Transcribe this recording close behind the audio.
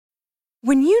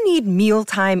When you need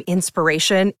mealtime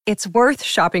inspiration, it's worth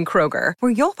shopping Kroger,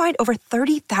 where you'll find over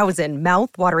 30,000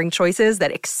 mouth-watering choices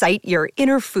that excite your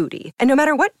inner foodie. And no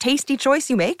matter what tasty choice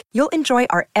you make, you'll enjoy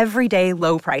our everyday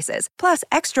low prices, plus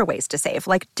extra ways to save,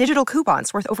 like digital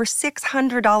coupons worth over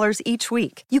 $600 each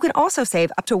week. You can also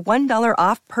save up to $1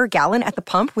 off per gallon at the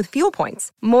pump with fuel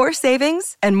points. More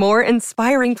savings and more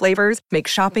inspiring flavors make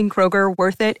shopping Kroger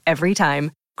worth it every time.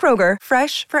 Kroger,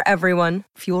 fresh for everyone.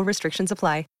 Fuel restrictions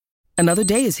apply. Another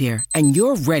day is here, and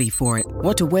you're ready for it.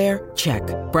 What to wear? Check.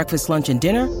 Breakfast, lunch, and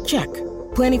dinner? Check.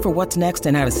 Planning for what's next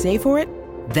and how to save for it?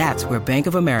 That's where Bank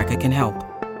of America can help.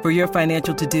 For your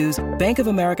financial to-dos, Bank of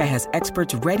America has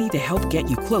experts ready to help get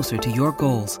you closer to your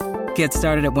goals. Get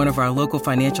started at one of our local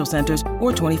financial centers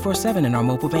or 24/7 in our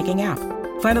mobile banking app.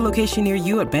 Find a location near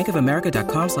you at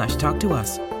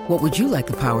bankofamerica.com/talktous. What would you like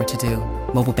the power to do?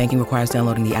 Mobile banking requires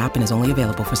downloading the app and is only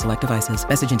available for select devices.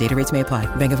 Message and data rates may apply.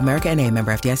 Bank of America N.A.,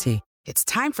 member FDIC. It's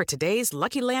time for today's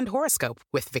Lucky Land horoscope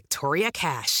with Victoria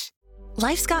Cash.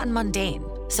 Life's gotten mundane,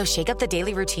 so shake up the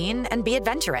daily routine and be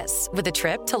adventurous with a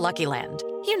trip to Lucky Land.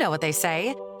 You know what they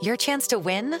say, your chance to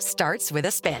win starts with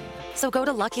a spin. So go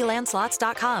to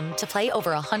LuckyLandSlots.com to play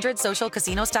over 100 social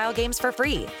casino-style games for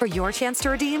free for your chance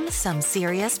to redeem some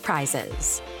serious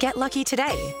prizes. Get lucky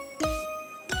today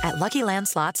at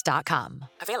LuckyLandSlots.com.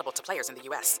 Available to players in the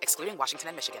U.S., excluding Washington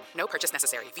and Michigan. No purchase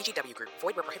necessary. VGW Group.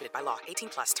 Void where prohibited by law.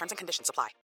 18+. Terms and conditions apply.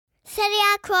 Serie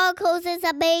A Chronicles is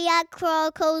a Media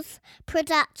Chronicles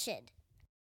production.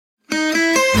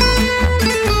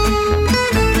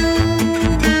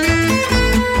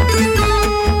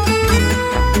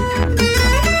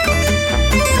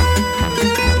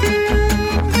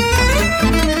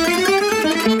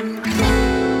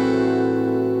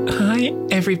 Hi,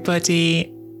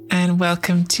 everybody, and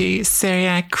welcome to Serie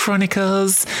A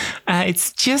Chronicles.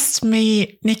 It's just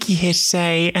me, Nikki, here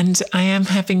today, and I am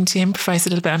having to improvise a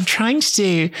little bit. I'm trying to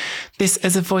do this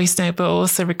as a voice note, but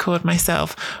also record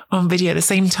myself on video at the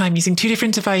same time using two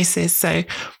different devices. So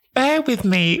bear with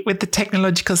me with the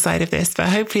technological side of this, but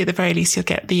hopefully at the very least you'll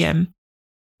get the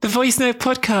voice note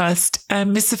podcast.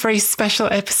 It's a very special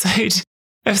episode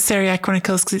of Serie A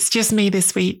Chronicles because it's just me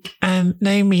this week.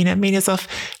 No Mina. Mina's off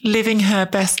living her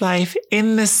best life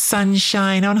in the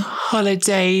sunshine on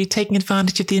holiday, taking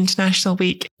advantage of the international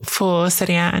week for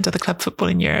Serie A and other club football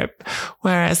in Europe.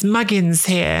 Whereas Muggins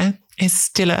here is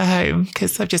still at home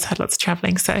because I've just had lots of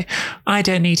travelling. So I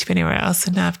don't need to be anywhere else.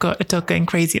 And now I've got a dog going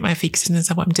crazy at my feet because it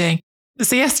doesn't know what I'm doing.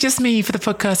 So yes, just me for the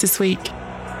podcast this week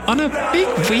on a big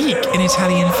week in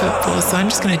Italian football. So I'm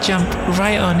just going to jump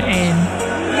right on in.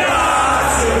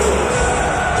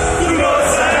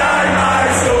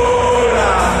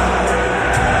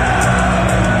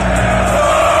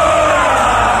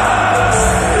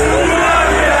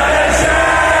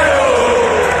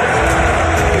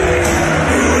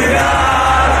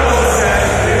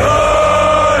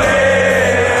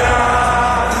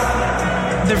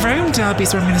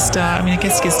 Derbies where I'm going to start. I mean, I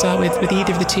guess you could start with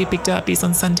either of the two big derbies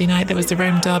on Sunday night. There was the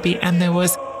Rome derby and there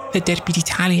was the Derby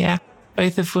d'Italia.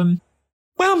 Both of them,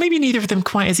 well, maybe neither of them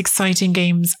quite as exciting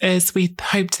games as we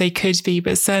hoped they could be,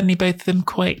 but certainly both of them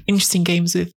quite interesting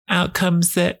games with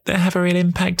outcomes that have a real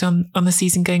impact on the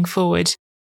season going forward.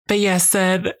 But yes,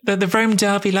 the Rome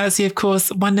derby, Lazio, of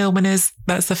course, 1-0 winners.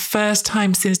 That's the first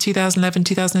time since 2011,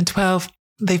 2012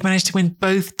 they've managed to win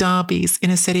both derbies in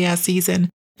a Serie A season.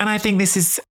 And I think this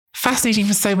is fascinating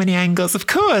from so many angles. Of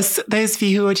course, those of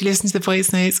you who already listened to the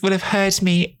voice notes will have heard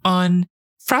me on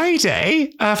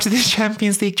Friday after the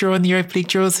Champions League draw and the Europa League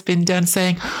draws have been done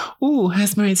saying, oh,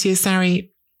 has Maurizio Sarri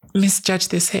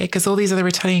misjudged this here? Because all these other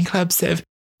Italian clubs have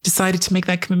decided to make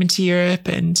that commitment to Europe.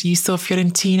 And you saw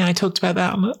Fiorentina, I talked about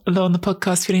that a lot on the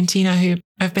podcast, Fiorentina, who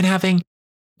have been having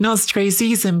not such a great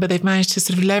season, but they've managed to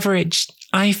sort of leverage,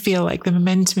 I feel like, the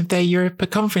momentum of their Europa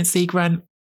Conference League run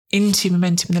into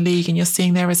momentum in the league, and you're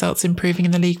seeing their results improving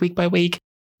in the league week by week.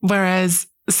 Whereas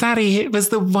Sarri was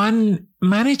the one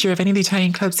manager of any of the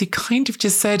Italian clubs who kind of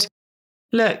just said,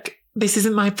 look, this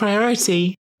isn't my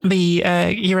priority, the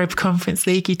Europa Conference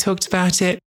League. He talked about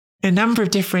it in a number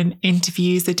of different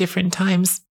interviews at different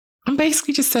times and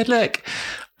basically just said, look,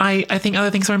 I think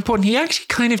other things are important. He actually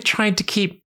kind of tried to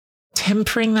keep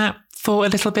tempering that thought a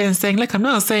little bit and saying, look, I'm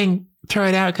not saying throw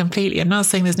it out completely. I'm not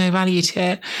saying there's no value to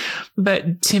it.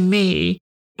 But to me,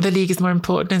 the league is more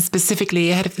important. And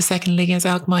specifically ahead of the second leg against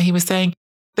Alkmaar, he was saying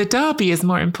the derby is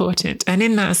more important. And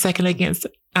in that second leg against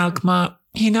Alkmaar,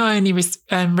 he not only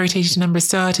rotated a number of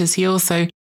starters, he also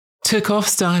took off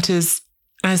starters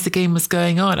as the game was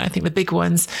going on. I think the big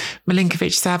ones,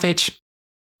 Milinkovic, Savic,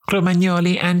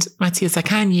 Romagnoli and Matteo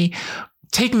Zaccagni,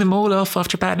 taking them all off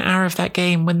after about an hour of that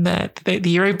game when the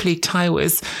Europa League tie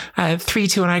was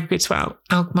 3-2 on aggregate to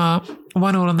Alkmaar,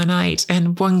 1-1 on the night,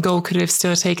 and one goal could have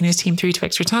still taken his team through to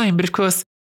extra time. But of course,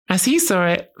 as he saw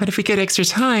it, but if we get extra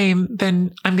time,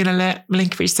 then I'm going to let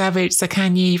Milinkovic-Savic,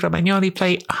 Zaccagni, Romagnoli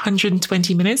play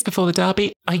 120 minutes before the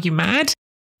derby. Are you mad?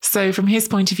 So from his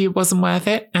point of view, it wasn't worth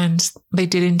it. And they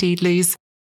did indeed lose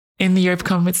in the Europa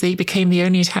Conference League, became the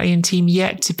only Italian team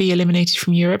yet to be eliminated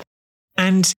from Europe.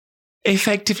 And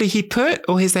effectively, he put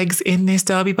all his eggs in this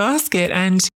derby basket.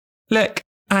 And look,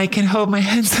 I can hold my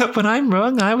hands up when I'm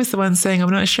wrong. I was the one saying I'm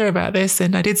not sure about this.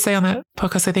 And I did say on that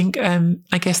podcast, I think,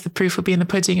 I guess the proof will be in the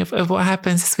pudding of what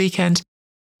happens this weekend.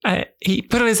 He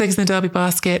put all his eggs in the derby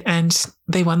basket and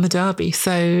they won the derby.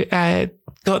 So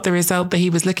got the result that he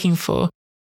was looking for.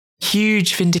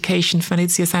 Huge vindication for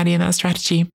Maurizio Sarri in that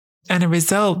strategy, and a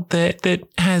result that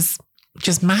has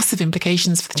just massive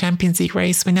implications for the Champions League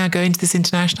race. We now go into this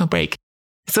international break.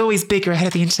 It's always bigger ahead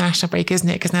of the international break, isn't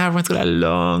it? Because now everyone's got a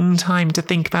long time to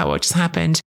think about what just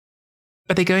happened.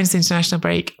 But they go into the international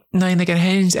break knowing they're going to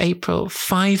head into April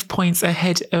 5 points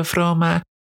ahead of Roma,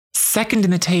 second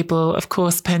in the table, of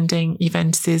course, pending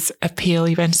Juventus's appeal.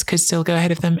 Juventus could still go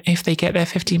ahead of them if they get their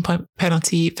 15-point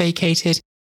penalty vacated.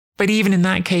 But even in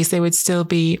that case, they would still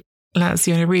be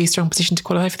Lazio in a really strong position to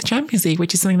qualify for the Champions League,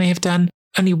 which is something they have done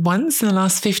only once in the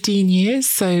last 15 years.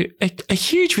 So a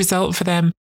huge result for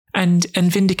them and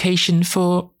vindication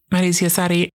for Maurizio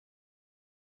Sarri.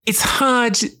 It's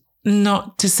hard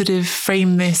not to sort of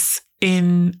frame this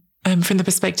in from the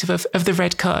perspective of the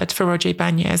red card for Roger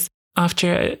Ibanez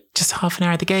after just half an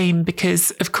hour of the game,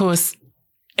 because, of course,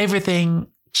 everything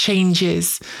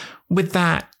changes with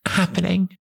that happening.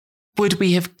 Would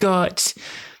we have got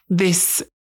this?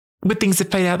 Would things have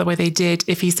played out the way they did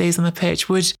if he stays on the pitch?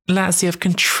 Would Lazio have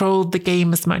controlled the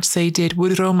game as much as they did?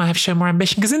 Would Roma have shown more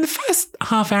ambition? Because in the first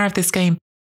half hour of this game,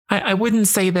 I wouldn't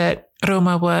say that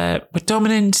Roma were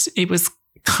dominant. It was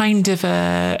kind of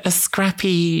a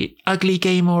scrappy, ugly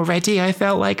game already, I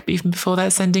felt like, even before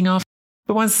that sending off.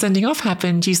 But once the sending off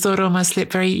happened, you saw Roma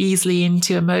slip very easily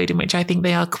into a mode in which I think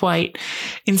they are quite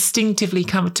instinctively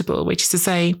comfortable, which is to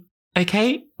say,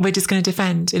 okay, we're just going to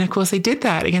defend. And of course, they did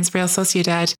that against Real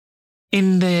Sociedad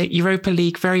in the Europa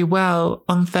League very well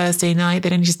on Thursday night.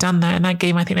 They'd only just done that. In that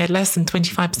game, I think they had less than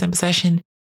 25% possession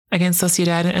against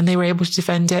Sociedad, and they were able to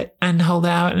defend it and hold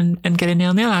out and get a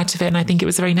 0-0 out of it. And I think it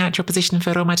was a very natural position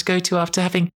for Roma to go to after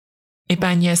having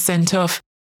Ibanez sent off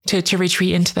to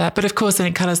retreat into that. But of course, then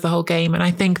it colours the whole game. And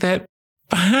I think that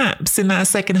perhaps in that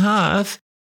second half,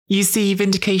 you see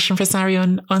vindication for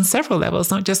Sarri on several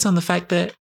levels, not just on the fact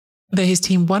that his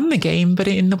team won the game, but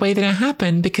in the way that it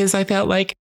happened, because I felt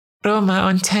like Roma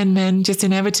on 10 men just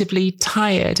inevitably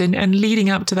tired. And leading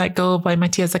up to that goal by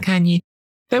Mattia Zaccagni,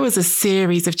 there was a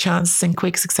series of chances in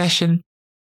quick succession.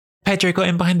 Pedro got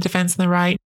in behind the defence on the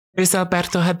right. Luis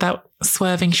Alberto had that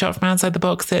swerving shot from outside the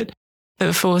box that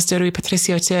forced Rui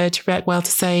Patricio to react well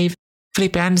to save.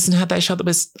 Felipe Anderson had that shot that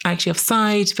was actually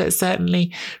offside, but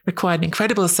certainly required an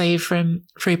incredible save from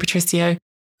Rui Patricio.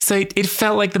 So it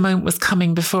felt like the moment was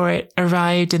coming before it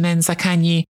arrived, and then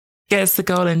Zaccagni gets the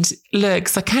goal. And look,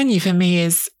 Zaccagni for me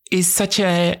is such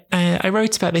I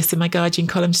wrote about this in my Guardian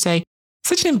column today,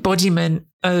 such an embodiment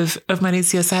of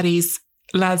Maurizio Sarri's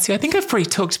Lazio. I think I've probably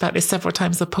talked about this several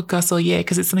times on the podcast all year,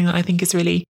 because it's something that I think is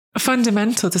really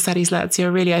fundamental to Sarri's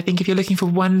Lazio, really. I think if you're looking for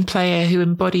one player who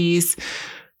embodies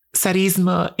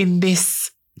Sarrismo in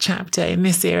this chapter, in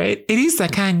this era, it is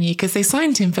Zaccagni, because they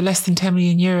signed him for less than 10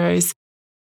 million euros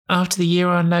after the year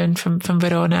on loan from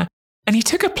Verona. And he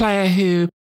took a player who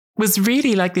was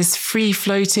really like this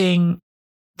free-floating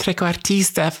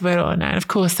trequartista for Verona. And of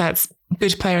course, that's a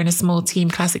good player in a small team,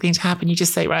 classic thing to happen. You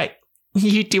just say, right,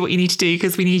 you do what you need to do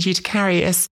because we need you to carry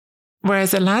us.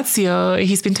 Whereas at Lazio,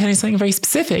 he's been turning something very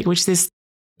specific, which is this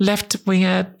left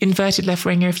winger, inverted left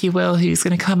winger, if you will, who's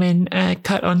going to come in,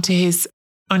 cut onto his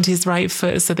right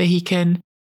foot so that he can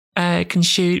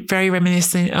shoot. Very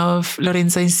reminiscent of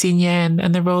Lorenzo Insigne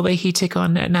and the role that he took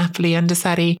on at Napoli under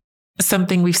Sarri.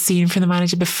 Something we've seen from the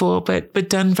manager before, but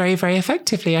done very, very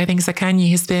effectively. I think Zaccagni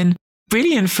has been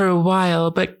brilliant for a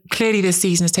while, but clearly this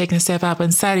season has taken a step up,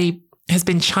 and Sarri has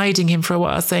been chiding him for a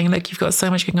while, saying, look, you've got so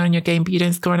much going on in your game, but you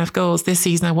don't score enough goals. This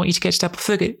season, I want you to get to double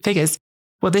figures.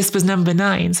 Well, this was number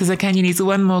 9. So Zaccagni needs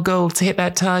one more goal to hit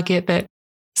that target that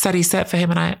Sarri set for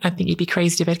him. And I think he'd be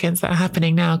crazy to bet against that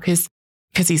happening now, because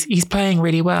he's playing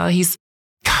really well. He's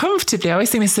comfortably, I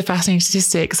always think this is a fascinating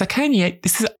statistic. Zaccagni,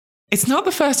 it's not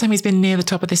the first time he's been near the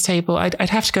top of this table. I'd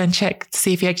have to go and check to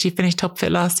see if he actually finished top of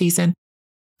it last season.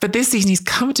 But this season, he's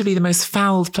comfortably the most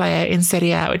fouled player in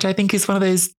Serie A, which I think is one of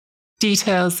those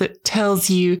details that tells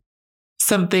you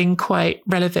something quite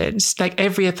relevant. Like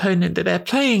every opponent that they're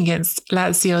playing against,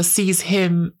 Lazio sees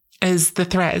him as the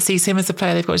threat, sees him as a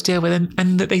player they've got to deal with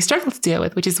and that they struggle to deal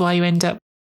with, which is why you end up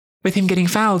with him getting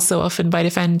fouled so often by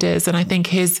defenders. And I think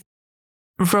his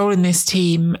role in this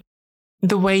team,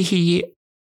 the way he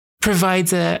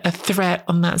provides a threat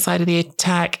on that side of the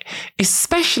attack,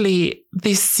 especially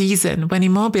this season when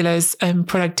Immobile's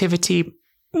productivity,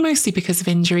 mostly because of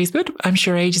injuries, but I'm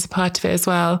sure age is a part of it as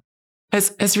well,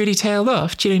 has really tailed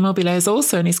off. Gino Immobile has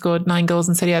also only scored 9 goals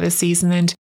in Serie A this season,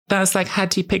 and that's like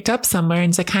had to be picked up somewhere,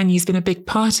 and Zaccagni's been a big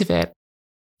part of it.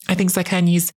 I think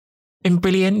Zaccagni's been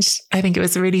brilliant. I think it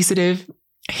was really sort of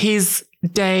his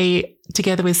day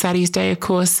together with Sarri's day. Of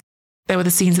course, there were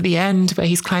the scenes at the end where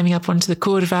he's climbing up onto the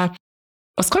Curva. I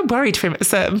was quite worried for him at a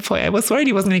certain point. I was worried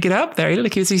he wasn't going to get up there. He looked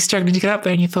like he was really struggling to get up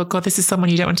there, and you thought, God, this is someone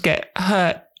you don't want to get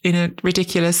hurt in a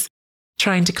ridiculous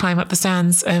trying to climb up the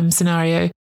stands scenario.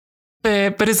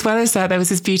 But as well as that, there was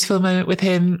this beautiful moment with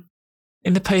him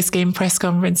in the post-game press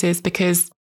conferences, because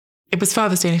it was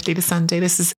Father's Day in Italy this Sunday.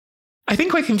 This is, I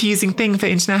think, quite a confusing thing for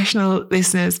international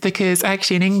listeners, because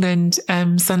actually in England,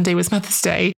 Sunday was Mother's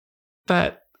Day,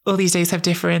 but all these days have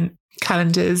different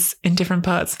calendars in different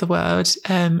parts of the world.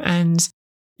 And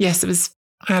yes, it was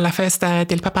La Festa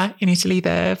del Papà in Italy,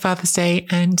 the Father's Day,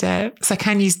 and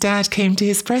Zaccagni's dad came to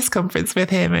his press conference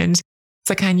with him, and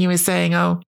Zaccagni was saying,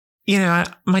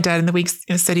 my dad in the week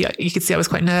said you could see I was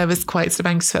quite nervous, quite sort of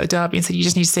anxious about the derby, and said, you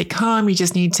just need to stay calm, you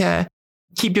just need to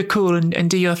keep your cool and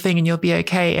do your thing and you'll be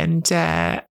okay. And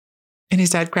his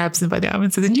dad grabs him by the arm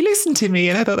and said, then you listen to me.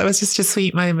 And I thought that was just a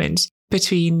sweet moment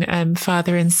between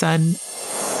father and son.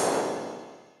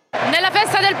 Nella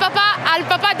festa del papà, al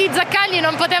papà di Zaccagni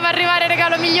non poteva arrivare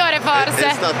regalo migliore, forse.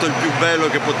 È stato il più bello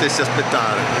che potessi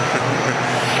aspettare.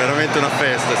 Veramente una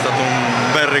festa, è stato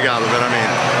un bel regalo,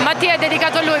 veramente. Matti è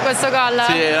dedicato a lui questo gol?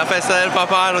 Sì, la festa del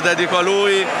papà lo dedico a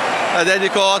lui, la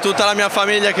dedico a tutta la mia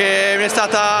famiglia che mi è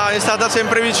stata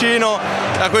sempre vicino,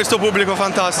 e a questo pubblico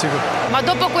fantastico. Ma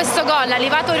dopo questo gol,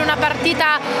 arrivato in una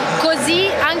partita così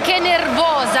anche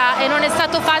nervosa, e non è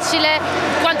stato facile,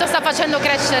 quanto sta facendo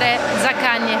crescere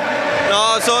Zaccagni?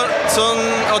 No,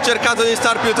 ho cercato di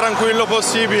star più tranquillo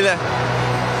possibile,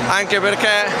 anche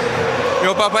perché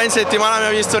mio papà in settimana mi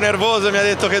ha visto nervoso e mi ha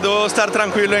detto che dovevo star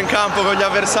tranquillo in campo con gli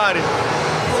avversari.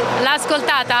 L'ha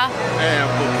ascoltata? Un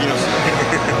pochino sì.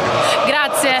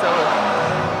 Grazie.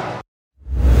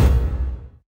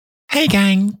 Hey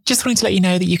gang, just wanted to let you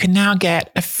know that you can now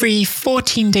get a free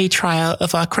 14-day trial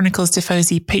of our Chronicles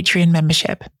Tifosi Patreon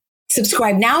membership.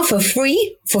 Subscribe now for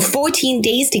free for 14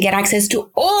 days to get access to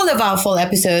all of our full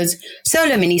episodes,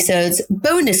 solo minisodes,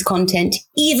 bonus content,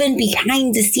 even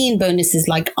behind the scene bonuses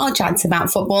like our chats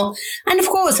about football, and of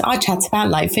course, our chats about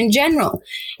life in general.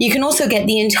 You can also get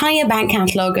the entire back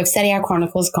catalogue of Serie A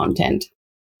Chronicles content.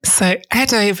 So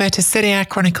head over to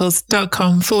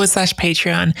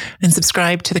serieachronicles.com/Patreon and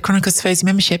subscribe to the Chronicles Tifosi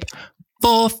membership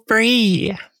for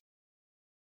free.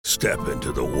 Step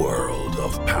into the world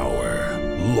of power,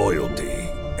 loyalty,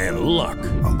 and luck.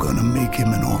 I'm gonna make him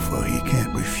an offer he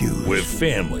can't refuse. With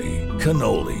family,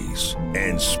 cannolis,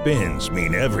 and spins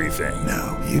mean everything.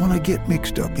 Now, you wanna get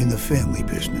mixed up in the family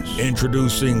business.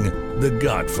 Introducing The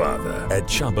Godfather at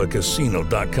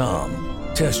ChumbaCasino.com.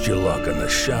 Test your luck in the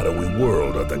shadowy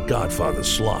world of The Godfather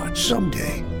slot.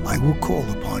 Someday, I will call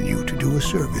upon you to do a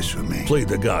service for me. Play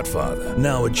The Godfather,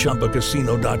 now at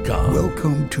ChumbaCasino.com.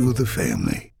 Welcome to the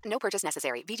family. No purchase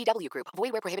necessary. VGW Group.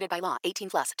 Void where prohibited by law.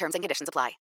 18+. Terms and conditions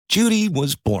apply. Judy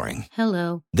was boring.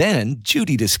 Hello. Then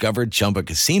Judy discovered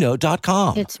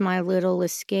ChumbaCasino.com. It's my little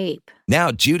escape.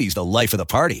 Now Judy's the life of the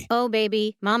party. Oh,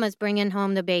 baby, mama's bringing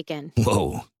home the bacon.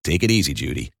 Whoa, take it easy,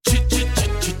 Judy.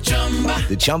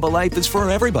 The Chumba life is for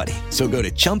everybody. So go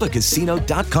to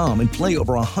ChumbaCasino.com and play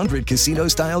over 100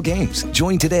 casino-style games.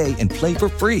 Join today and play for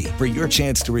free for your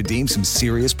chance to redeem some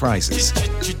serious prizes.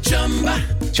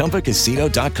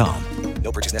 ChumbaCasino.com.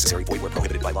 No purchase necessary. Void where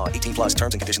prohibited by law. 18+.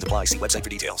 Terms and conditions apply. See website for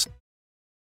details.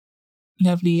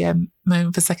 Lovely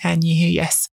moment for Zaccagni, who,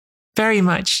 yes, very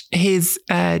much his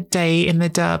day in the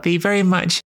derby, very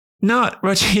much not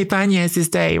Roger Ibanez's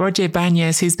day. Roger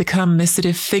Ibanez, who's become this sort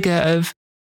of figure of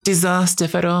disaster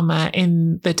for Roma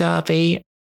in the derby.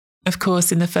 Of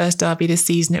course, in the first derby this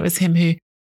season, it was him who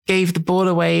gave the ball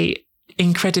away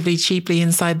incredibly cheaply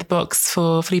inside the box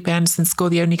for Felipe Anderson to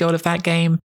score the only goal of that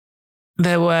game.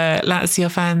 There were Lazio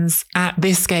fans at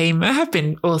this game. There have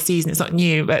been all season, it's not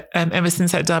new, but ever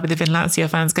since that derby, there have been Lazio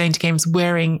fans going to games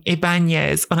wearing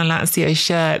Ibanez on a Lazio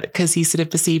shirt because he's sort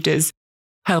of perceived as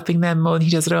helping them more than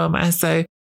he does Roma. So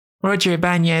Roger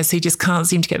Ibanez, who just can't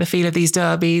seem to get the feel of these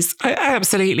derbies.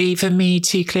 Absolutely, for me,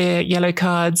 2 clear yellow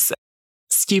cards.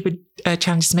 stupid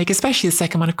challenges to make, especially the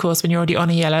second one, of course, when you're already on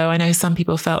a yellow. I know some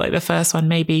people felt like the first one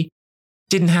maybe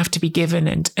didn't have to be given,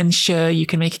 and sure, you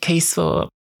can make a case for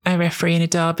a referee in a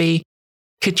derby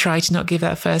could try to not give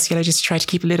that first yellow just to try to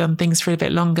keep a lid on things for a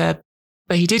bit longer.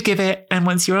 But he did give it, and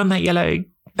once you're on that yellow,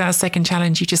 that second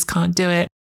challenge, you just can't do it.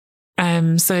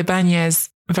 So Ibanez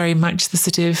very much the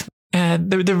sort of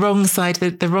the wrong side,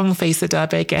 the wrong face of the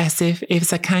derby, I guess. If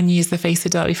Zaccagni is the face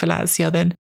of the derby for Lazio,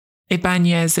 then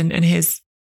Ibanez and his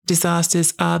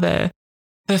disasters are the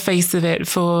face of it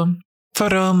for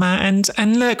Roma.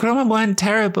 And look, Roma weren't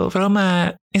terrible.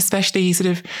 Roma, especially sort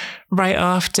of right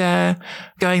after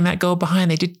going that goal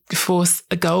behind, they did force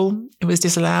a goal. It was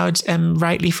disallowed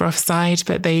rightly for offside,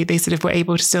 but they sort of were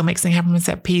able to still make something happen with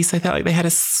set piece. I felt like they had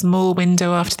a small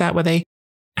window after that where they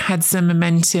had some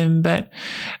momentum. But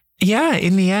yeah,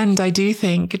 in the end, I do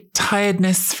think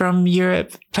tiredness from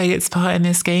Europe played its part in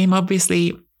this game,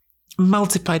 obviously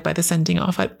multiplied by the sending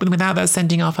off. Without that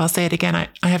sending off, I'll say it again,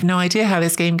 I have no idea how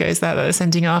this game goes without that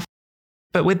sending off.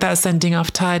 But with that sending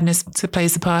off, tiredness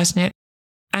plays a part in it.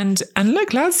 And look,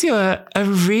 Lazio are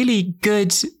really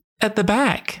good at the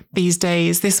back these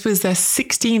days. This was their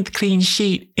 16th clean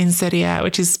sheet in Serie A,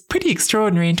 which is pretty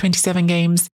extraordinary in 27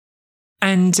 games.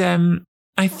 And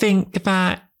I think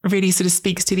that really sort of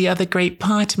speaks to the other great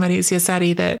part of Maurizio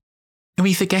Sarri that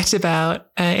we forget about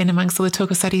in amongst all the talk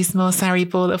of Sarri's small Sarri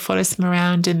ball that follows him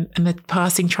around and the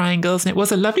passing triangles. And it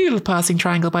was a lovely little passing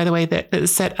triangle, by the way, that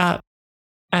set up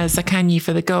Zaccagni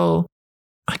for the goal.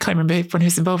 I can't remember everyone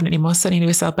who's involved in it anymore. Certainly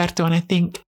Luis Alberto and I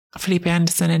think Felipe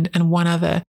Anderson and one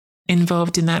other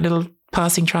involved in that little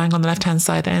passing triangle on the left-hand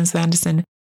side that ends with Anderson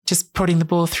just prodding the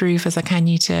ball through for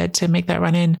Zaccagni to make that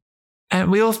run in.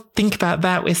 We all think about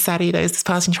that with Sarri, those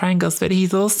passing triangles, but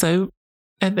he's also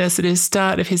at the sort of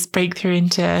start of his breakthrough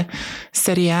into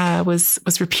Serie A was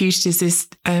reputed as this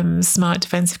smart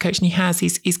defensive coach, and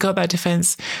he's got that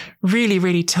defense really,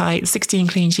 really tight. 16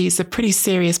 clean sheets, a pretty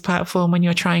serious platform when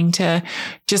you're trying to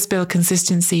just build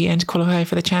consistency and qualify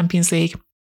for the Champions League.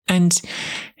 And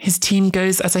his team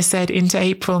goes, as I said, into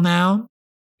April now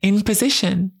in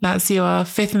position. Lazio are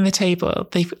 5th in the table.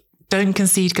 They don't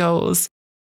concede goals.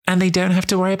 And they don't have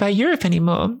to worry about Europe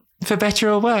anymore, for better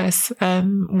or worse.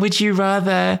 Would you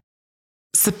rather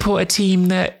support a team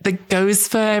that goes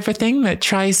for everything, that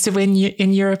tries to win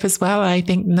in Europe as well? I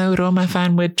think no Roma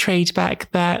fan would trade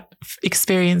back that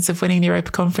experience of winning the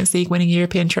Europa Conference League, winning a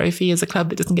European trophy as a club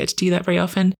that doesn't get to do that very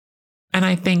often. And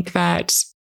I think that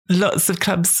lots of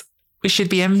clubs should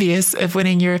be envious of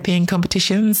winning European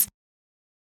competitions.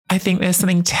 I think there's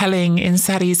something telling in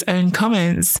Sarri's own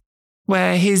comments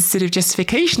where his sort of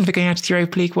justification for going out of the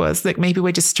Europa League was, look, maybe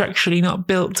we're just structurally not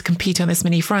built to compete on this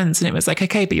many fronts. And it was like,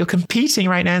 okay, but you're competing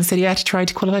right now in Serie A to try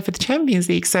to qualify for the Champions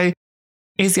League. So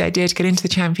is the idea to get into the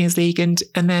Champions League and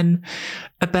then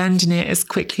abandon it as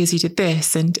quickly as you did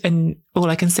this? And all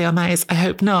I can say on that is, I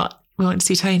hope not. We want to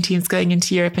see Italian teams going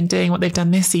into Europe and doing what they've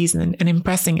done this season and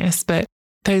impressing us. But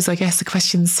those, I guess, are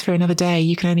questions for another day.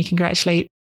 You can only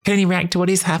react to what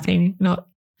is happening, not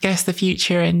guess the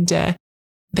future. And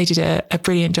they did a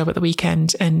brilliant job at the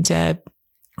weekend, and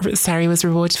Sarri was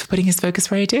rewarded for putting his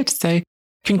focus where he did. So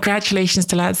congratulations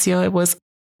to Lazio. It was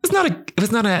not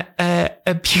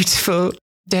a beautiful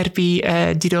derby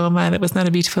di Roma. That was not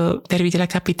a beautiful derby della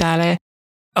Capitale.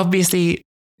 Obviously,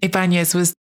 Ibanez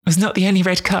was not the only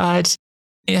red card.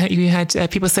 You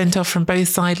had people sent off from both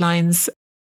sidelines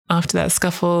after that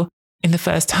scuffle in the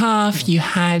first half. You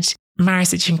had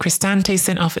Marisic and Cristante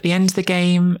sent off at the end of the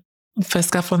game for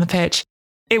scuffle on the pitch.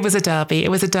 It was a derby.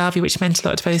 It was a derby which meant a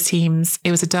lot to both teams.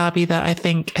 It was a derby that I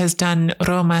think has done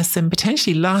Roma some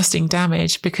potentially lasting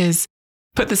damage, because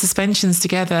put the suspensions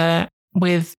together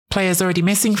with players already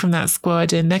missing from that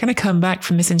squad, and they're going to come back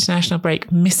from this international break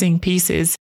missing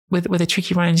pieces with a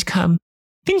tricky run to come.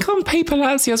 I think on paper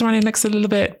Lazio's running looks a little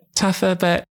bit tougher,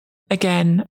 but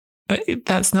again,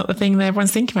 that's not the thing that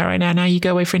everyone's thinking about right now. Now you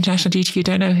go away for international duty, you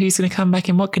don't know who's going to come back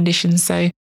in what conditions. So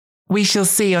we shall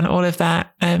see on all of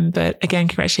that. But again,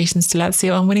 congratulations to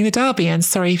Lazio on winning the derby. And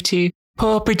sorry to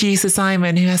poor producer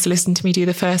Simon, who has to listen to me do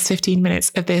the first 15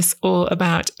 minutes of this all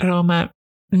about Roma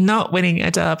not winning a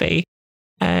derby.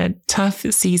 Tough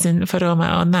season for Roma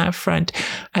on that front,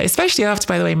 especially after,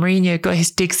 by the way, Mourinho got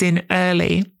his digs in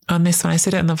early on this one. I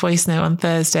said it on the voice note on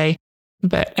Thursday,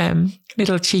 but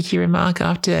little cheeky remark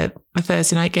after the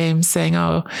Thursday night game saying,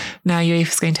 oh, now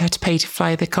UEFA's going to have to pay to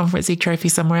fly the Conference League trophy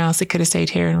somewhere else. It could have stayed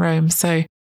here in Rome. So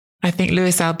I think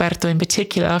Luis Alberto in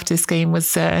particular after this game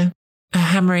was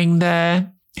hammering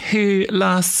the who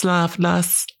laughs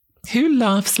loudest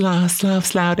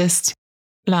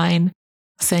line,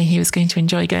 saying he was going to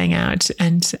enjoy going out.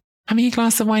 And having a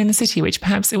glass of wine in the city, which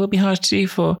perhaps it will be hard to do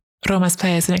for Roma's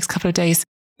players the next couple of days.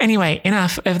 Anyway,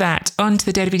 enough of that. On to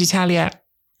the Derby d'Italia,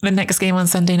 the next game on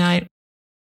Sunday night.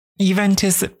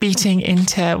 Juventus beating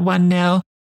Inter 1-0.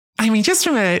 I mean, just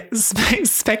from a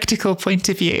spectacle point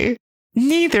of view,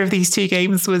 neither of these two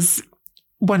games was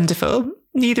wonderful.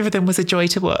 Neither of them was a joy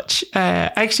to watch.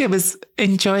 Actually, I was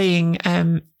enjoying,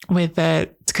 to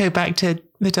go back to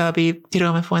the Derby di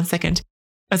Roma for 1 second,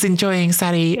 I was enjoying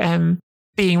Sarri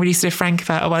being really sort of frank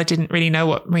about, I didn't really know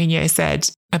what Mourinho said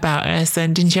about us.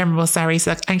 And in general, Sarri's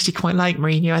actually quite like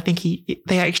Mourinho. I think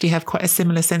they actually have quite a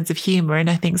similar sense of humour. And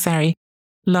I think Sarri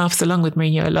laughs along with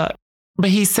Mourinho a lot. But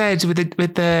he said with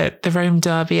the Rome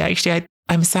derby, actually,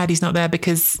 I'm sad he's not there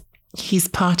because he's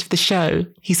part of the show.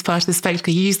 He's part of the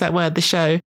spectacle. He used that word, the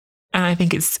show. And I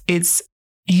think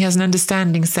he has an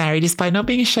understanding, Sarri, despite not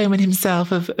being a showman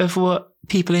himself, of what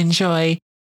people enjoy.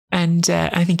 And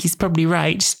I think he's probably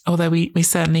right, although we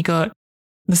certainly got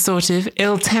the sort of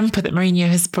ill temper that Mourinho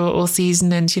has brought all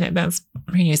season. And,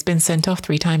 Mourinho's been sent off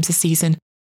 3 times this season.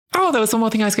 Oh, there was one more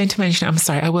thing I was going to mention. I'm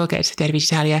sorry, I will get to Derby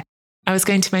d'Italia. I was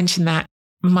going to mention that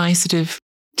my sort of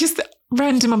just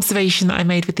random observation that I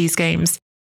made with these games.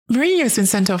 Mourinho has been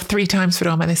sent off 3 times for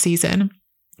Roma this season.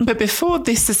 But before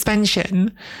this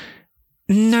suspension,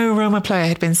 no Roma player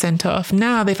had been sent off.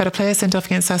 Now they've had a player sent off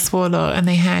against Sassuolo, and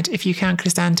they had, if you count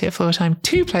Cristante at full time,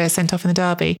 2 players sent off in the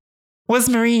derby. Was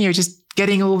Mourinho just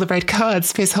getting all the red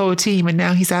cards for his whole team, and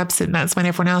now he's absent? That's when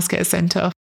everyone else gets sent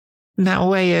off. And that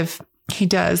way of, he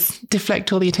does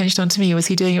deflect all the attention onto me. Was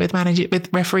he doing it with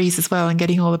referees as well, and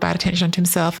getting all the bad attention onto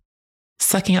himself,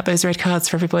 sucking up those red cards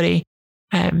for everybody?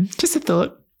 Just a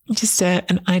thought, just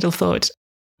an idle thought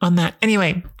on that.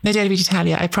 Anyway, the Derby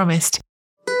d'Italia, I promised.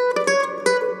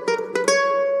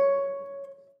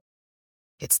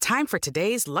 It's time for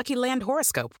today's Lucky Land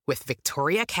horoscope with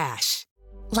Victoria Cash.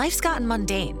 Life's gotten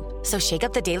mundane, so shake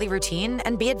up the daily routine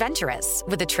and be adventurous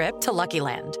with a trip to Lucky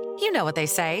Land. You know what they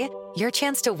say, your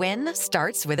chance to win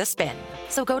starts with a spin.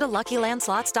 So go to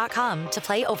LuckyLandSlots.com to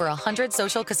play over 100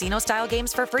 social casino-style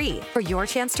games for free for your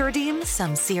chance to redeem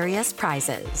some serious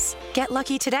prizes. Get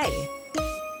lucky today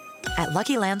at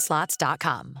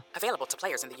LuckyLandSlots.com. Available to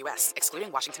players in the U.S., excluding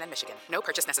Washington and Michigan. No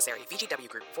purchase necessary. VGW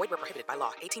Group. Void where prohibited by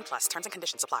law. 18 plus. Terms and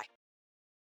conditions apply.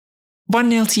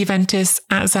 1-0 to Juventus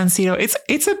at San Siro.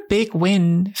 It's a big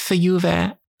win for Juve,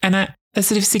 and a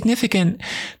sort of significant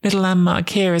little landmark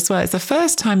here as well. It's the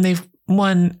first time they've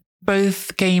won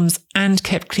both games and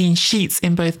kept clean sheets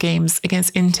in both games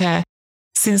against Inter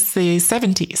since the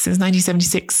 70s, since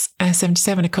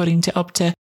 1976-77, according to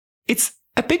Opta. It's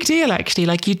a big deal, actually.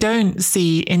 Like, you don't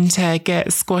see Inter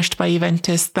get squashed by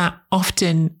Juventus that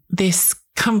often this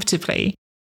comfortably.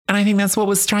 And I think that's what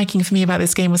was striking for me about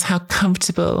this game, was how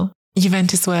comfortable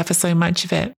Juventus were for so much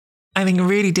of it. I think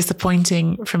really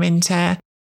disappointing from Inter,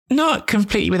 not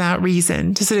completely without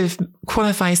reason, to sort of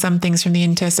qualify some things from the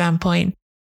Inter standpoint.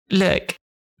 Look,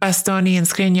 Bastoni and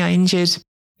Skriniar injured.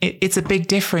 It's a big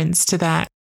difference to that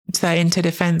Inter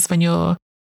defense when you're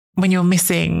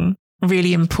missing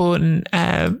really important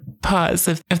parts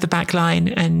of the back line.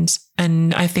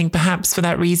 And I think perhaps for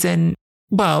that reason,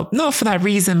 well, not for that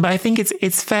reason, but I think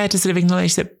it's fair to sort of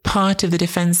acknowledge that part of the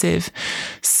defensive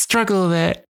struggle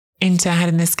that Inter had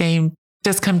in this game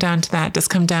does come down to that, does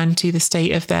come down to the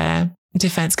state of their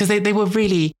defense. Because they were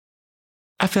really,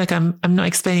 I feel like I'm not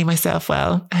explaining myself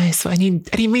well. So I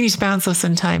need me to bounce off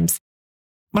sometimes.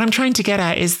 What I'm trying to get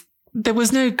at is there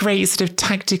was no great sort of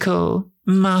tactical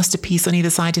masterpiece on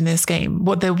either side in this game.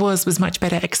 What there was much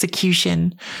better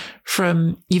execution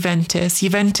from Juventus.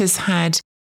 Juventus had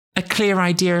a clear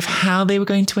idea of how they were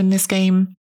going to win this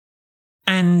game.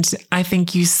 And I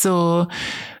think you saw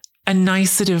a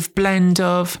nice sort of blend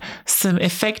of some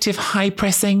effective high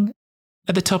pressing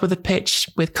at the top of the pitch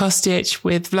with Kostic,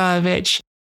 with Vlahovic,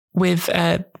 with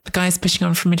the guys pushing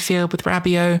on from midfield with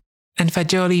Rabiot and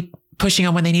Fagioli pushing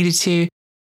on when they needed to.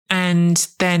 And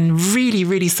then really,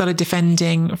 really solid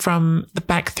defending from the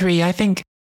back three. I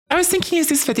was thinking, is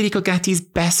this Federico Gatti's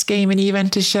best game in a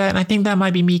Juventus shirt? And I think that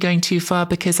might be me going too far,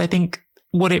 because I think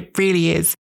what it really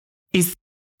is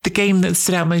the game that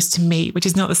stood out most to me, which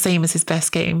is not the same as his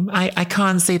best game. I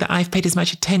can't say that I've paid as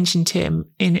much attention to him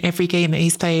in every game that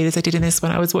he's played as I did in this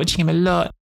one. I was watching him a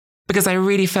lot because I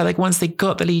really felt like once they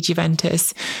got the lead,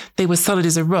 Juventus, they were solid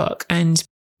as a rock. And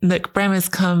look, Bremer's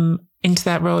come into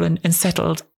that role and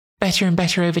settled better and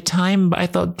better over time. But I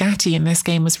thought Gatti in this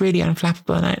game was really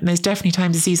unflappable. And there's definitely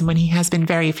times this season when he has been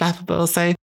very flappable.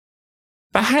 So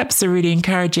perhaps a really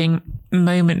encouraging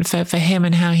moment for him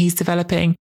and how he's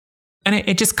developing. And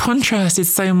it just contrasted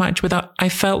so much with what I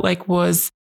felt like was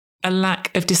a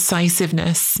lack of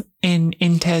decisiveness in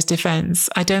Inter's defence.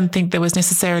 I don't think there was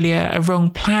necessarily a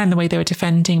wrong plan the way they were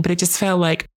defending, but it just felt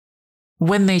like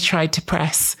when they tried to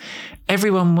press,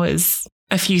 everyone was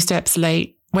a few steps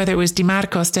late, whether it was Di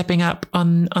Marco stepping up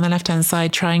on the left-hand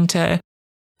side, trying to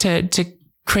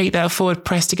create that forward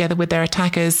press together with their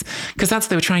attackers, because that's what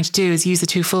they were trying to do, is use the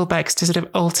two fullbacks to sort of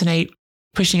alternate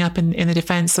pushing up in the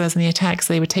defence as in the attack,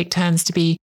 so they would take turns to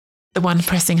be the one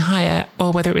pressing higher,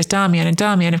 or whether it was Darmian. And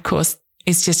Darmian, of course,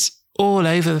 is just all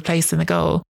over the place in the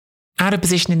goal, out of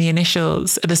position in the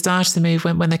initials at the start of the move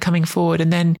when they're coming forward,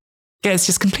 and then gets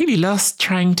just completely lost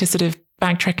trying to sort of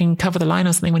backtrack and cover the line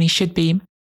or something when he should be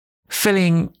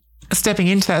stepping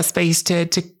into that space to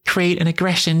create an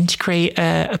aggression, to create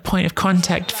a point of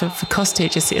contact for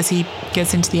Kostic as he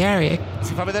gets into the area.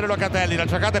 Si fa vedere Locatelli, la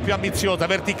giocata è più ambiziosa,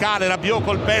 verticale, Rabiot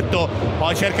col petto,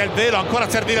 poi cerca il velo, ancora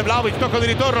servire Vlahovic, tocco di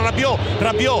ritorno,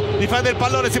 Rabiot difende il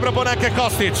pallone, si propone anche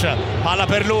Kostic, palla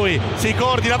per lui, si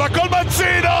coordina, va col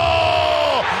mancino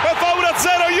e fa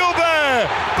 1-0 Juve,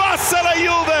 passa la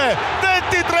Juve,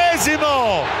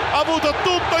 23esimo, ha avuto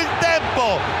tutto il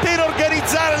tempo per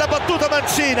organizzare la battuta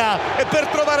mancina e per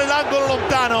trovare l'angolo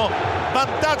lontano,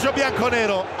 vantaggio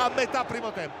bianconero a metà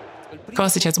primo tempo.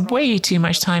 Kostic has way too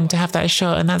much time to have that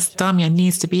shot, and that's Darmian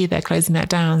needs to be there closing that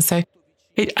down. So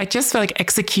I just felt like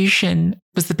execution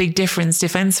was the big difference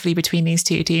defensively between these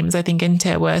two teams. I think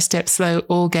Inter were a step slow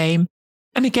all game.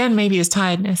 And again, maybe it's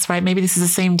tiredness, right? Maybe this is the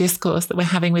same discourse that we're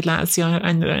having with Lazio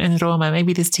and Roma.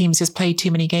 Maybe this team's just played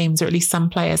too many games, or at least some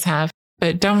players have.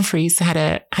 But Dumfries had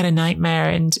a nightmare,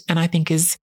 and I think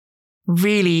is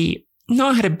really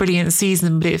not had a brilliant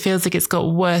season, but it feels like it's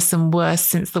got worse and worse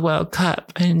since the World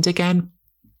Cup. And again,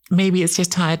 maybe it's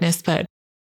just tiredness, but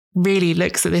really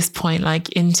looks at this point like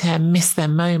Inter missed their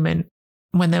moment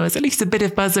when there was at least a bit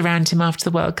of buzz around him after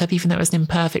the World Cup, even though it was an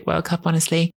imperfect World Cup,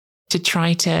 honestly, to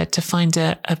try to find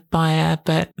a buyer,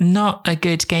 but not a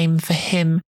good game for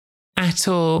him at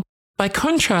all. By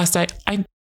contrast, I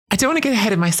don't want to get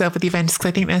ahead of myself with the Juventus, because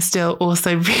I think they're still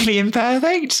also really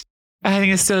imperfect. I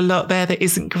think there's still a lot there that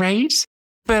isn't great.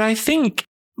 But I think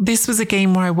this was a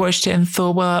game where I watched it and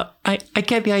thought, well, I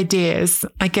get the ideas.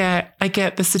 I get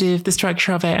the sort of the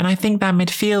structure of it. And I think that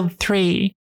midfield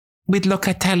three with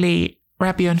Locatelli,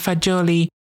 Rabiot and Fagioli,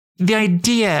 the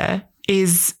idea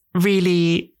is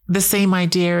really the same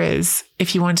idea as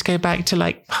if you want to go back to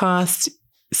like past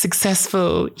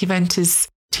successful Juventus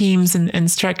teams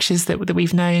and structures that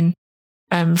we've known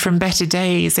from better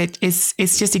days. It's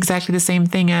just exactly the same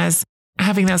thing as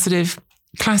having that sort of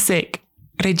classic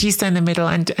regista in the middle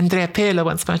and Andrea Pirlo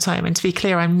once upon a time. And to be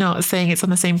clear, I'm not saying it's on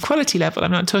the same quality level.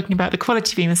 I'm not talking about the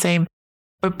quality being the same.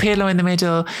 But Pirlo in the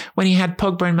middle, when he had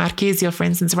Pogba and Marchisio, for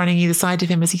instance, running either side of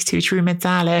him as these two true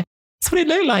mezzale, that's what it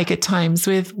looked like at times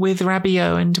with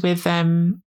Rabiot and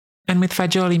with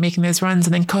Fagioli making those runs,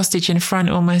 and then Kostic in front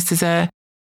almost as a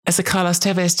Carlos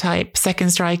Tevez type second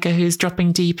striker who's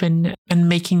dropping deep and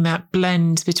making that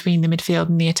blend between the midfield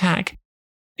and the attack.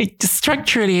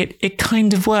 Structurally, it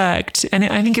kind of worked. And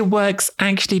I think it works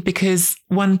actually because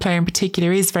one player in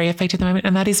particular is very effective at the moment,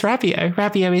 and that is Rabiot.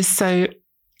 Rabiot is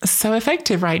so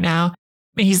effective right now.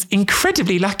 He's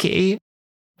incredibly lucky.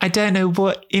 I don't know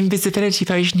what invisibility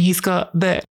potion he's got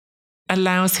that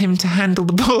allows him to handle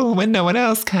the ball when no one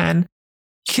else can.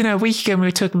 You know, a week ago we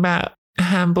were talking about a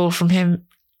handball from him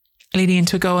leading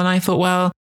into a goal, and I thought,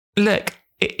 well, look,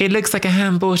 it looks like a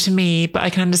handball to me, but I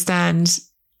can understand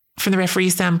from the referee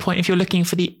standpoint, if you're looking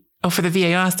for the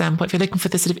VAR standpoint, if you're looking for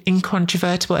the sort of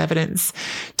incontrovertible evidence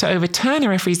to overturn a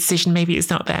referee's decision, maybe it's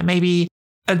not there. Maybe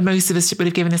most of us would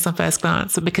have given this on first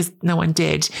glance, but because no one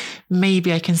did,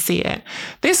 maybe I can see it.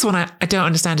 This one, I don't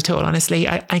understand at all, honestly.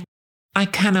 I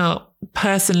cannot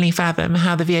personally fathom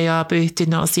how the VAR booth did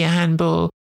not see a handball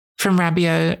from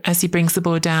Rabiot as he brings the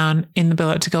ball down in the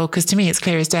build-up to goal, because to me, it's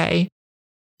clear as day.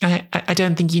 I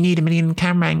don't think you need a million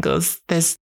camera angles.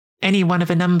 There's any one of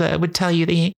a number would tell you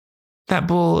that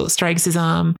ball strikes his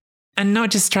arm, and not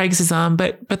just strikes his arm,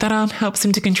 but that arm helps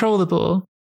him to control the ball.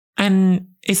 And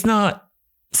it's not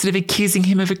sort of accusing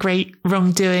him of a great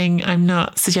wrongdoing. I'm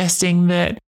not suggesting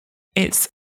that it's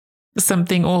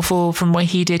something awful from what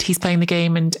he did. He's playing the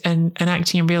game and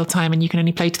acting in real time, and you can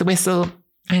only play to the whistle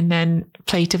and then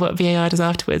play to what VAR does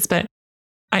afterwards. But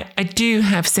I do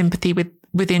have sympathy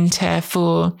with Inter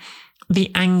for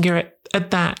the anger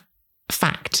at the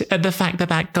fact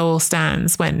that goal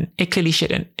stands when it clearly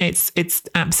shouldn't. It's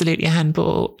absolutely a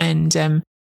handball. And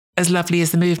as lovely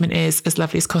as the movement is, as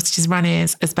lovely as Kostic's run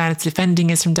is, as bad as the defending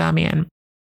is from Darmian,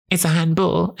 it's a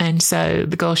handball. And so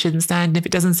the goal shouldn't stand. And if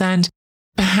it doesn't stand,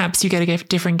 perhaps you get a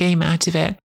different game out of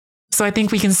it. So I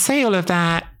think we can say all of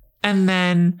that and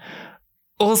then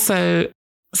also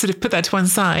sort of put that to one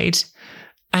side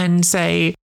and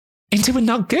say, Inter were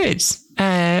not good,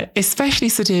 especially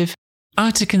sort of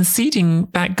after conceding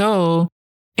that goal,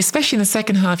 especially in the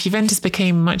second half. Juventus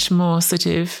became much more sort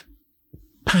of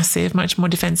passive, much more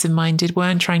defensive minded,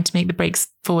 weren't trying to make the breaks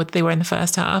forward they were in the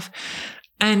first half.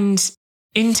 And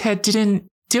Inter didn't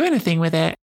do anything with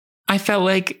it. I felt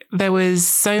like there was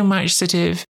so much sort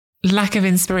of lack of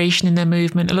inspiration in their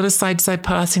movement, a lot of side-to-side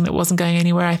passing that wasn't going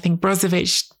anywhere. I think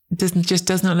Brozovic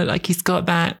does not look like he's got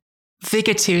that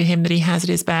vigor to him that he has at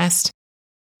his best.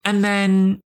 And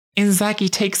then Inzaghi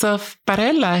takes off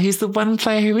Barella, who's the one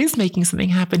player who is making something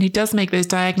happen, who does make those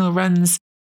diagonal runs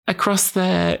across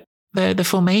the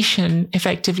formation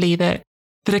effectively that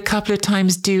a couple of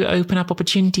times do open up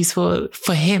opportunities for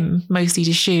him, mostly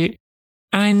to shoot.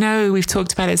 And I know we've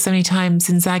talked about it so many times,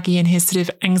 Inzaghi and his sort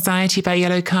of anxiety about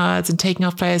yellow cards and taking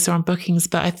off players who are on bookings.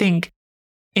 But I think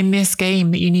in this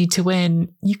game that you need to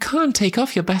win, you can't take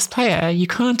off your best player. You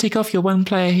can't take off your one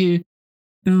player who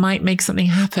might make something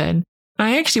happen.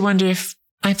 I actually wonder if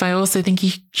I also think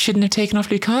he shouldn't have taken off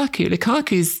Lukaku.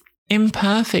 Lukaku's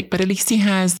imperfect, but at least he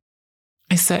has,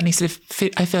 I certainly sort of,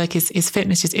 I feel like his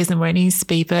fitness just isn't where it needs to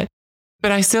be.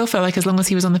 But I still felt like as long as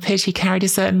he was on the pitch, he carried a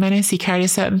certain menace, he carried a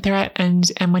certain threat.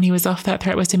 And when he was off, that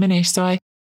threat was diminished. So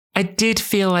I did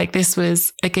feel like this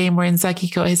was a game where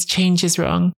Inzaghi got his changes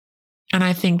wrong. And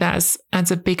I think that's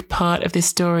a big part of this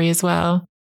story as well.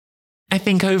 I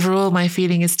think overall, my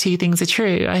feeling is two things are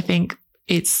true. I think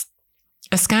it's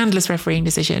a scandalous refereeing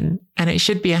decision and it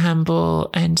should be a handball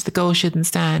and the goal shouldn't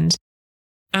stand.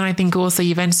 And I think also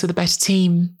Juventus were the better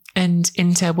team and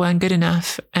Inter weren't good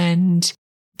enough. And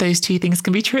those two things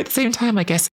can be true at the same time, I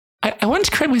guess. I want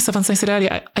to correct myself on something I said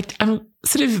earlier.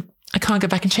 I can't go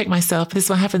back and check myself. This is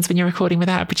what happens when you're recording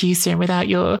without a producer and without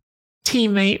your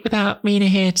teammate, without Mina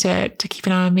here to keep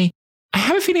an eye on me. I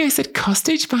have a feeling I said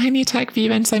Kostic behind the attack for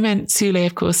Juventus. I meant Sule,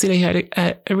 of course. Sule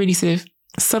had a really sort of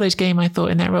solid game, I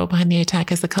thought, in that role behind the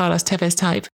attack as the Carlos Tevez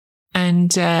type.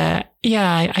 And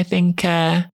I think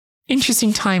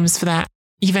interesting times for that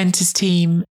Juventus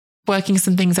team, working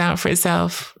some things out for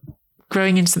itself,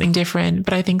 growing into something different,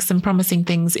 but I think some promising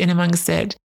things in amongst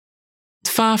it.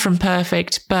 Far from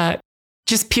perfect, but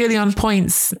just purely on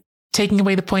points, taking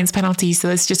away the points penalty. So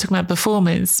let's just talk about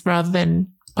performance rather than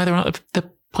whether or not the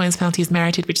points penalty is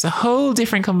merited, which is a whole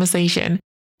different conversation.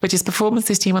 But just performance,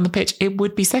 this team on the pitch, it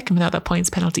would be second without that points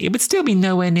penalty. It would still be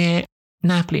nowhere near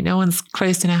Napoli. No one's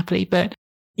close to Napoli, but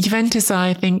Juventus,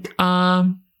 I think, are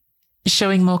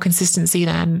showing more consistency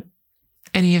than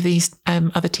any of these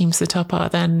other teams at the top are,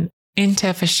 than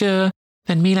Inter for sure,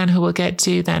 then Milan, who we'll get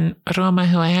to, then Roma,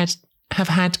 who I have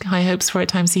had high hopes for at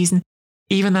times season,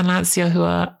 even then Lazio, who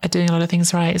are doing a lot of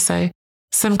things right. So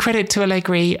some credit to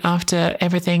Allegri after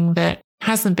everything that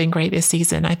hasn't been great this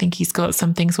season. I think he's got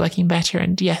some things working better.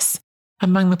 And yes,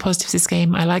 among the positives this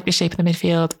game, I like the shape of the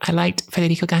midfield. I liked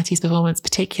Federico Gatti's performance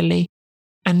particularly.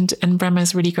 And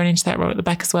Bremer's really grown into that role at the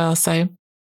back as well. So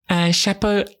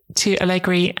chapeau to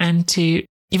Allegri and to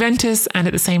Juventus, and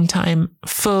at the same time,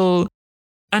 full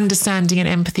understanding and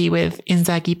empathy with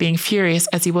Inzaghi being furious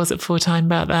as he was at full time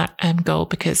about that goal,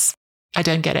 because I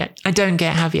don't get it. I don't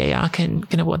get how VAR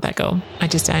can award that goal. I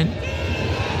just don't.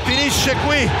 Finisce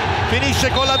qui, finisce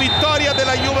con la vittoria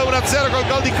della Juve 1-0 col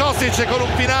gol di Kostic e con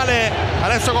un finale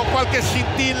adesso con qualche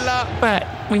scintilla. But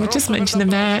we just mentioned them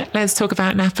there. Let's talk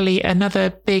about Napoli.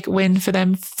 Another big win for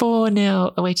them,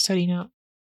 4-0 away to Torino.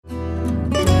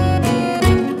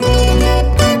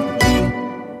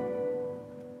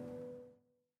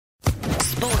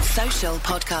 Sports Social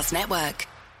Podcast Network.